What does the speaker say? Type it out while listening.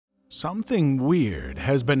Something weird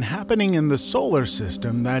has been happening in the solar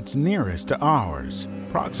system that's nearest to ours.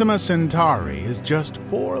 Proxima Centauri is just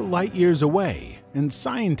 4 light-years away, and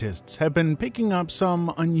scientists have been picking up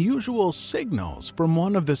some unusual signals from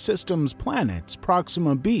one of the system's planets,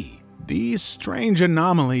 Proxima B. These strange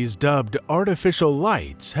anomalies, dubbed artificial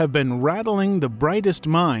lights, have been rattling the brightest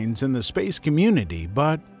minds in the space community,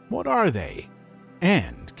 but what are they?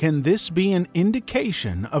 And can this be an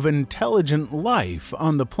indication of intelligent life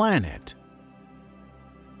on the planet?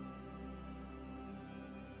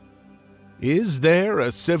 Is there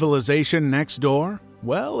a civilization next door?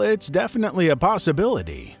 Well, it's definitely a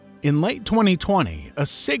possibility. In late 2020, a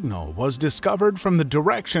signal was discovered from the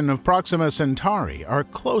direction of Proxima Centauri, our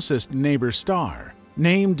closest neighbor star.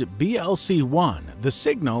 Named BLC-1, the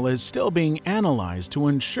signal is still being analyzed to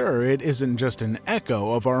ensure it isn't just an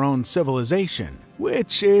echo of our own civilization,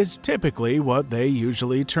 which is typically what they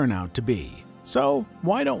usually turn out to be. So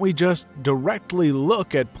why don't we just directly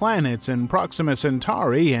look at planets in Proxima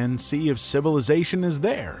Centauri and see if civilization is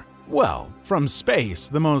there? Well, from space,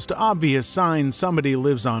 the most obvious sign somebody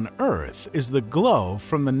lives on Earth is the glow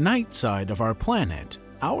from the night side of our planet.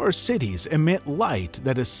 Our cities emit light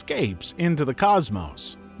that escapes into the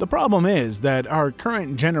cosmos. The problem is that our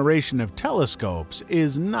current generation of telescopes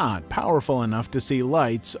is not powerful enough to see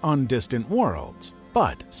lights on distant worlds.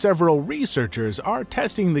 But several researchers are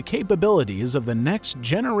testing the capabilities of the next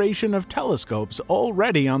generation of telescopes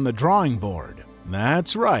already on the drawing board.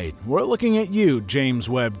 That's right, we're looking at you, James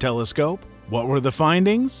Webb Telescope. What were the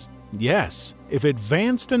findings? Yes, if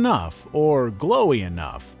advanced enough or glowy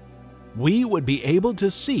enough, we would be able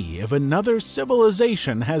to see if another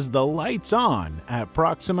civilization has the lights on at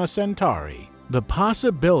Proxima Centauri. The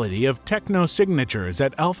possibility of technosignatures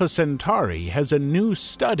at Alpha Centauri has a new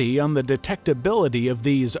study on the detectability of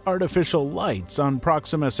these artificial lights on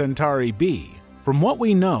Proxima Centauri B. From what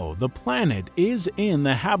we know, the planet is in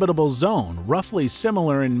the habitable zone, roughly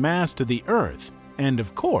similar in mass to the Earth, and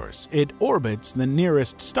of course, it orbits the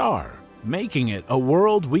nearest star, making it a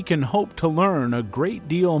world we can hope to learn a great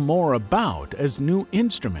deal more about as new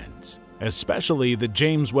instruments, especially the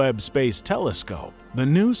James Webb Space Telescope. The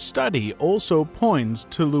new study also points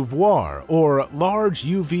to LUVOIR, or Large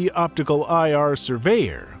UV Optical IR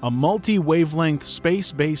Surveyor, a multi-wavelength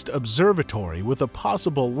space-based observatory with a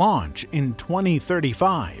possible launch in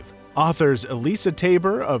 2035. Authors Elisa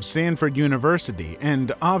Tabor of Stanford University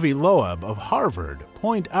and Avi Loeb of Harvard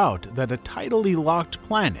point out that a tidally locked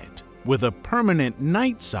planet with a permanent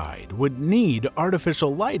night side would need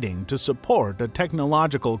artificial lighting to support a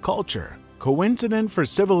technological culture. Coincident for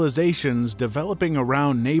civilizations developing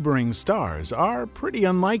around neighboring stars are pretty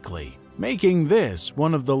unlikely, making this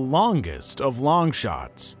one of the longest of long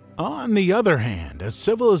shots. On the other hand, a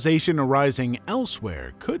civilization arising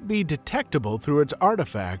elsewhere could be detectable through its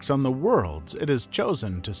artifacts on the worlds it has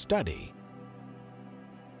chosen to study.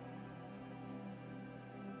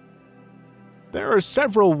 There are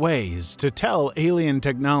several ways to tell alien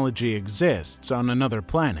technology exists on another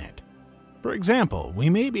planet. For example, we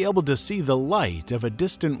may be able to see the light of a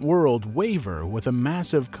distant world waver with a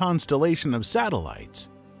massive constellation of satellites.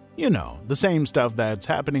 You know, the same stuff that's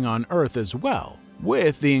happening on Earth as well,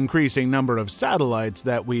 with the increasing number of satellites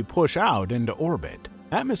that we push out into orbit.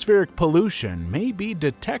 Atmospheric pollution may be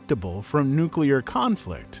detectable from nuclear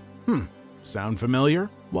conflict. Sound familiar?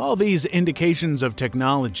 While these indications of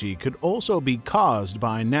technology could also be caused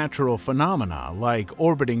by natural phenomena like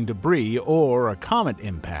orbiting debris or a comet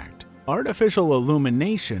impact, artificial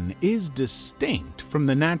illumination is distinct from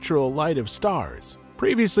the natural light of stars.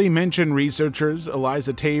 Previously mentioned researchers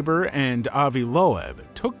Elisa Tabor and Avi Loeb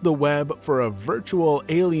took the Webb for a virtual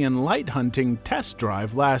alien light hunting test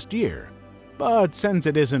drive last year. But since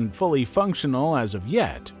it isn't fully functional as of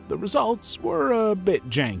yet, the results were a bit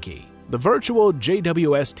janky. The virtual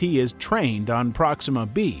JWST is trained on Proxima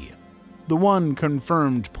B, the one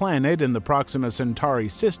confirmed planet in the Proxima Centauri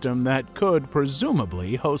system that could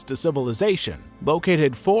presumably host a civilization.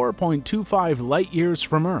 Located 4.25 light-years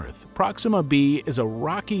from Earth, Proxima B is a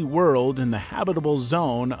rocky world in the habitable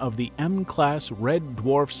zone of the M-class red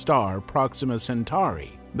dwarf star Proxima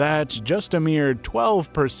Centauri. That's just a mere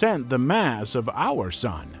 12% the mass of our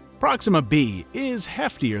Sun. Proxima B is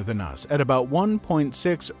heftier than us at about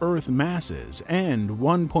 1.6 Earth masses and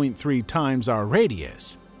 1.3 times our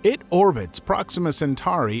radius. It orbits Proxima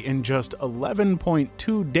Centauri in just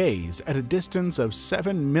 11.2 days at a distance of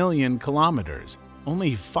 7 million kilometers,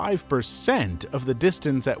 only 5% of the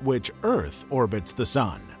distance at which Earth orbits the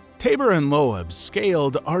Sun. Tabor and Loeb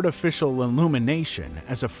scaled artificial illumination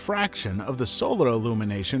as a fraction of the solar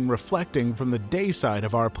illumination reflecting from the day side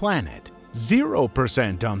of our planet.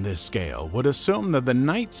 0% on this scale would assume that the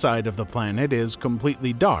night side of the planet is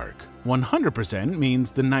completely dark. 100%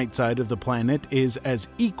 means the night side of the planet is as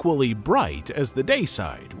equally bright as the day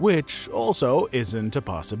side, which also isn't a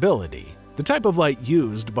possibility. The type of light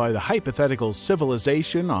used by the hypothetical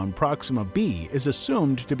civilization on Proxima B is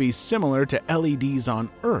assumed to be similar to LEDs on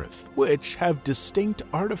Earth, which have distinct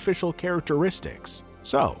artificial characteristics.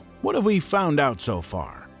 So, what have we found out so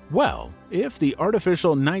far? Well, if the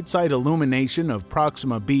artificial night-side illumination of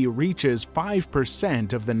Proxima B reaches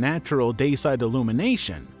 5% of the natural day-side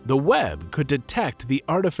illumination, the Webb could detect the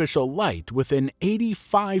artificial light with an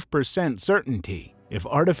 85% certainty. If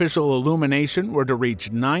artificial illumination were to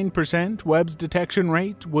reach 9%, Webb's detection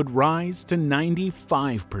rate would rise to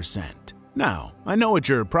 95%. Now, I know what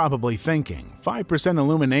you're probably thinking. 5%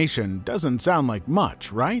 illumination doesn't sound like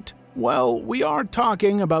much, right? Well, we are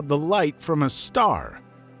talking about the light from a star.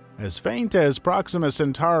 As faint as Proxima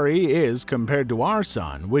Centauri is compared to our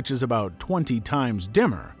Sun, which is about 20 times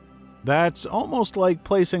dimmer, that's almost like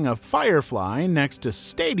placing a firefly next to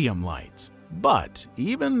stadium lights. But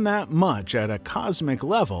even that much at a cosmic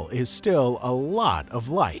level is still a lot of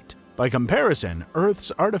light. By comparison,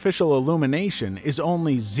 Earth's artificial illumination is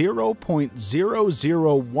only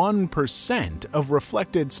 0.001% of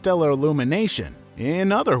reflected stellar illumination.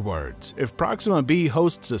 In other words, if Proxima B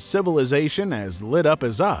hosts a civilization as lit up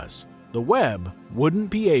as us, the Webb wouldn't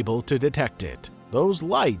be able to detect it. Those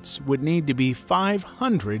lights would need to be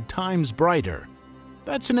 500 times brighter.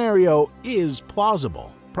 That scenario is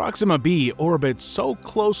plausible. Proxima B orbits so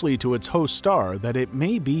closely to its host star that it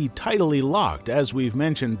may be tidally locked, as we've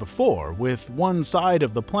mentioned before, with one side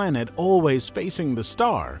of the planet always facing the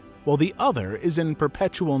star, while the other is in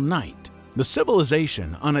perpetual night. The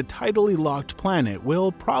civilization on a tidally locked planet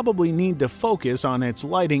will probably need to focus on its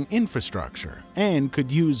lighting infrastructure and could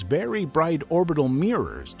use very bright orbital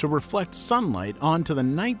mirrors to reflect sunlight onto the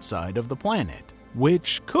night side of the planet,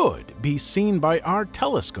 which could be seen by our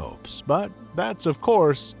telescopes, but that's of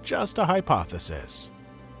course just a hypothesis.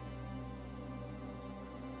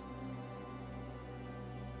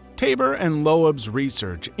 Tabor and Loeb's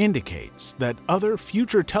research indicates that other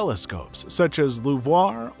future telescopes, such as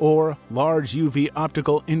LUVOIR or Large UV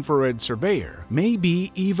Optical Infrared Surveyor, may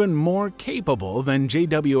be even more capable than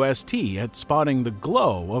JWST at spotting the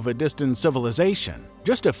glow of a distant civilization.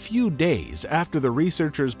 Just a few days after the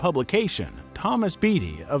researchers' publication, Thomas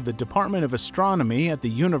Beatty of the Department of Astronomy at the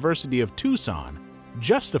University of Tucson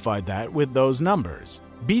justified that with those numbers.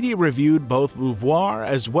 Beatty reviewed both LUVOIR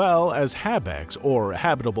as well as HABEX, or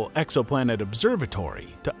Habitable Exoplanet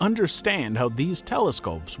Observatory, to understand how these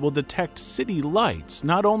telescopes will detect city lights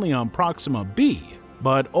not only on Proxima B,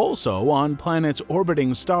 but also on planets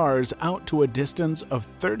orbiting stars out to a distance of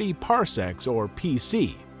 30 parsecs or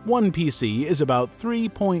PC. 1 PC is about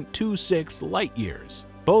 3.26 light-years.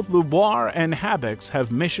 Both LUVOIR and HABEX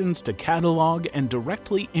have missions to catalog and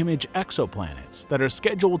directly image exoplanets that are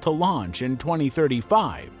scheduled to launch in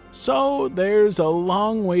 2035, so there's a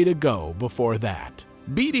long way to go before that.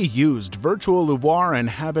 Beatty used virtual LUVOIR and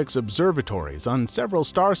HABEX observatories on several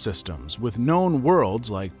star systems with known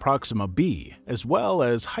worlds like Proxima B, as well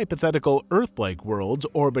as hypothetical Earth-like worlds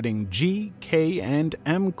orbiting G, K, and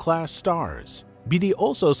M-class stars. Beatty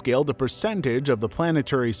also scaled a percentage of the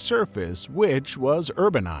planetary surface which was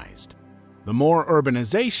urbanized. The more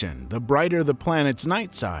urbanization, the brighter the planet's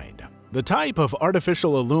night side. The type of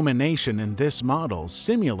artificial illumination in this model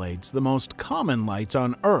simulates the most common lights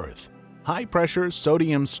on Earth: high-pressure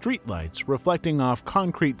sodium streetlights reflecting off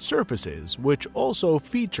concrete surfaces, which also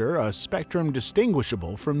feature a spectrum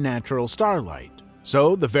distinguishable from natural starlight.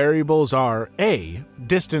 So the variables are A.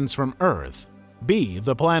 Distance from Earth, B.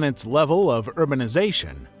 The planet's level of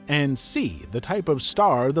urbanization, and C. The type of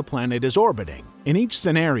star the planet is orbiting. In each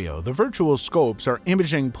scenario, the virtual scopes are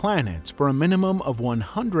imaging planets for a minimum of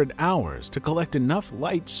 100 hours to collect enough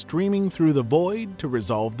light streaming through the void to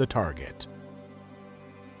resolve the target.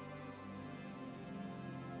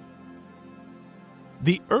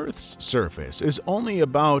 The Earth's surface is only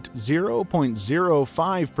about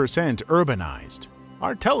 0.05% urbanized.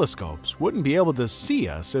 Our telescopes wouldn't be able to see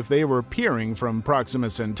us if they were peering from Proxima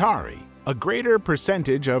Centauri. A greater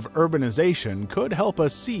percentage of urbanization could help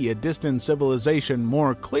us see a distant civilization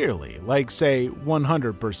more clearly, like say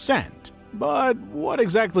 100%. But what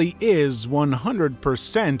exactly is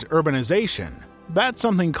 100% urbanization? That's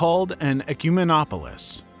something called an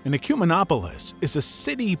ecumenopolis. An ecumenopolis is a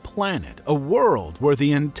city-planet, a world where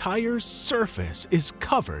the entire surface is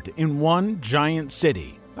covered in one giant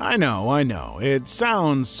city. I know, it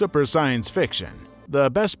sounds super science fiction. The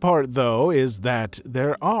best part, though, is that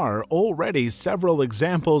there are already several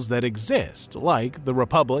examples that exist, like the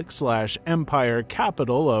Republic/Empire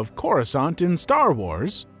capital of Coruscant in Star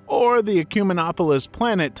Wars, or the Ecumenopolis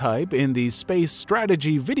planet type in the space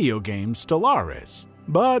strategy video game Stellaris.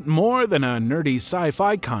 But more than a nerdy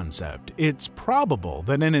sci-fi concept, it's probable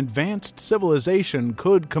that an advanced civilization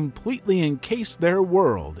could completely encase their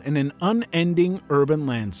world in an unending urban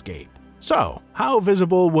landscape. So, how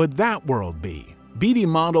visible would that world be? BEATTY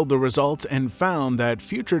modeled the results and found that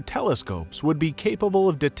future telescopes would be capable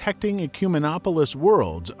of detecting Ecumenopolis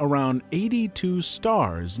worlds around 82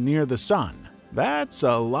 stars near the Sun. That's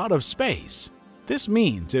a lot of space. This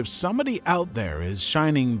means if somebody out there is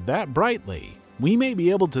shining that brightly, we may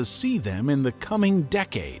be able to see them in the coming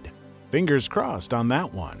decade. Fingers crossed on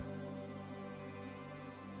that one.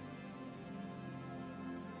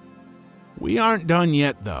 We aren't done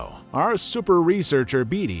yet, though. Our super researcher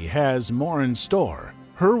BEATTY has more in store.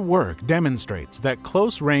 Her work demonstrates that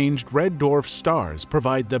close-ranged red dwarf stars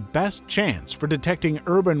provide the best chance for detecting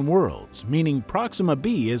urban worlds, meaning Proxima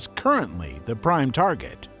B is currently the prime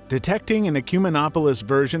target. Detecting an Ecumenopolis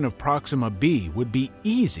version of Proxima B would be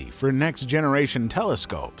easy for next-generation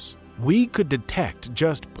telescopes. We could detect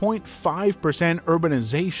just 0.5%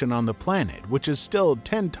 urbanization on the planet, which is still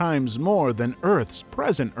 10 times more than Earth's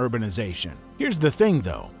present urbanization. Here's the thing,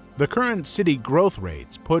 though. The current city growth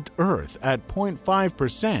rates put Earth at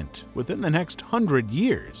 0.5% within the next 100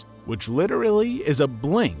 years, which literally is a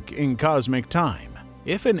blink in cosmic time.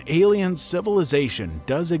 If an alien civilization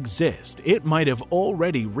does exist, it might have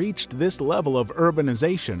already reached this level of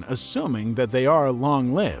urbanization, assuming that they are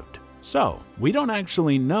long-lived. So, we don't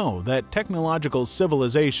actually know that technological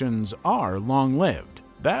civilizations are long-lived.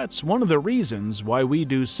 That's one of the reasons why we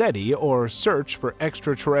do SETI, or Search for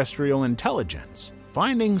Extraterrestrial Intelligence.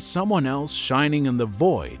 Finding someone else shining in the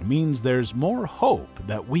void means there's more hope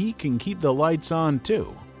that we can keep the lights on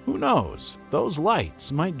too. Who knows? Those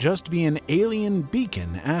lights might just be an alien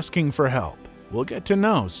beacon asking for help. We'll get to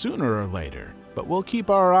know sooner or later, but we'll keep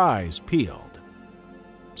our eyes peeled.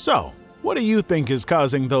 So, what do you think is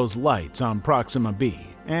causing those lights on Proxima B?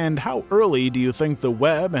 And how early do you think the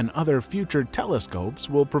Webb and other future telescopes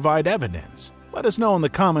will provide evidence? Let us know in the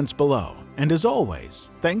comments below. And as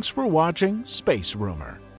always, thanks for watching Space Rumor.